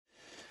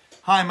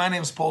Hi, my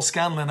name is Paul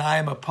Scanlon. I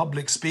am a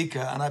public speaker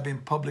and I've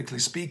been publicly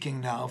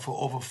speaking now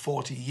for over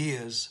 40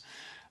 years.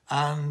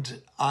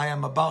 And I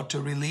am about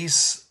to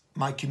release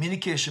my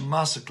communication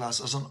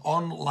masterclass as an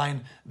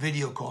online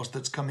video course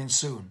that's coming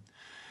soon.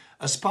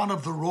 As part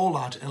of the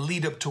rollout and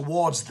lead up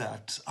towards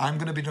that, I'm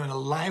going to be doing a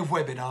live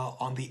webinar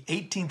on the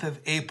 18th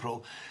of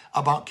April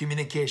about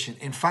communication.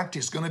 In fact,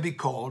 it's going to be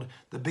called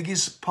The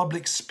Biggest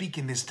Public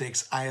Speaking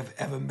Mistakes I Have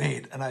Ever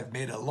Made. And I've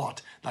made a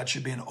lot. That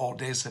should be an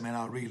all-day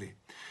seminar, really.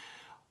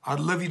 I'd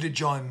love you to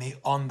join me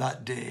on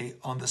that day,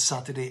 on the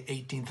Saturday,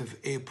 18th of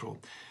April.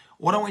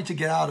 What I want you to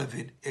get out of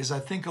it is I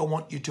think I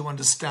want you to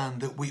understand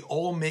that we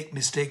all make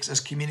mistakes as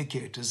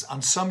communicators,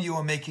 and some you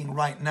are making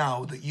right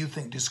now that you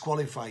think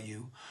disqualify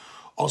you,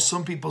 or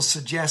some people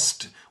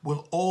suggest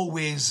will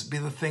always be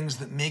the things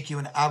that make you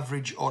an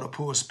average or a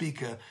poor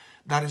speaker.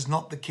 That is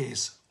not the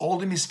case. All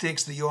the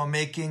mistakes that you are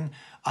making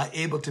are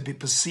able to be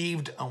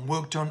perceived and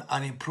worked on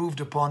and improved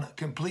upon,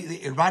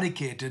 completely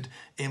eradicated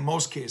in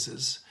most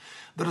cases.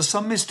 There are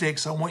some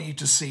mistakes I want you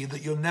to see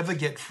that you'll never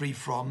get free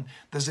from.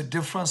 There's a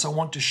difference I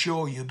want to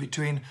show you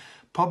between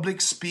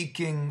public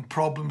speaking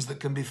problems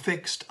that can be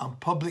fixed and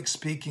public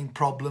speaking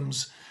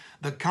problems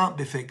that can't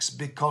be fixed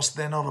because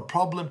they're not a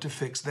problem to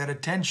fix, they're a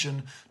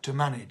tension to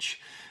manage.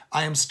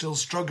 I am still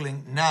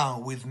struggling now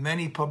with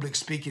many public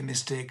speaking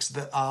mistakes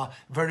that are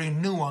very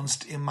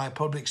nuanced in my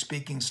public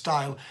speaking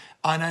style.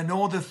 And I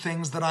know the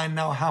things that I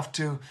now have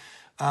to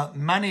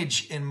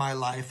manage in my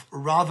life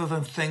rather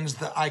than things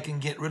that I can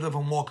get rid of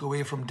and walk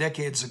away from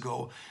decades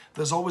ago.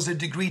 There's always a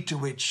degree to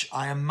which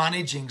I am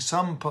managing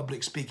some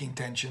public speaking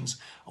tensions.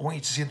 I want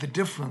you to see the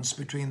difference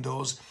between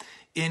those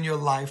in your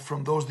life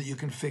from those that you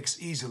can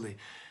fix easily.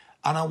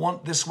 And I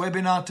want this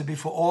webinar to be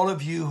for all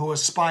of you who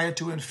aspire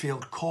to and feel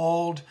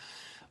called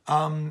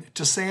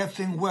to say a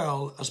thing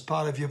well as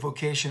part of your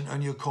vocation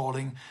and your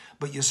calling,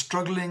 but you're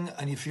struggling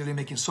and you feel you're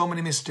making so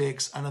many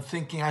mistakes and are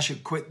thinking I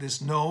should quit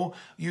this. No,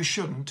 you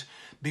shouldn't.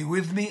 Be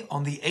with me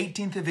on the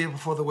 18th of April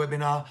for the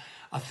webinar.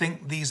 I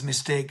think these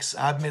mistakes,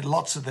 I've made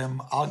lots of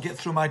them. I'll get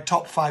through my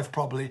top 5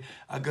 probably,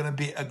 are going to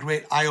be a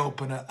great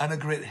eye-opener and a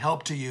great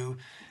help to you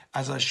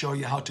as I show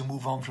you how to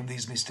move on from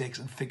these mistakes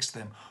and fix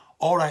them.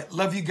 All right,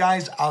 love you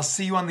guys. I'll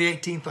see you on the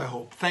 18th, I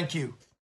hope. Thank you.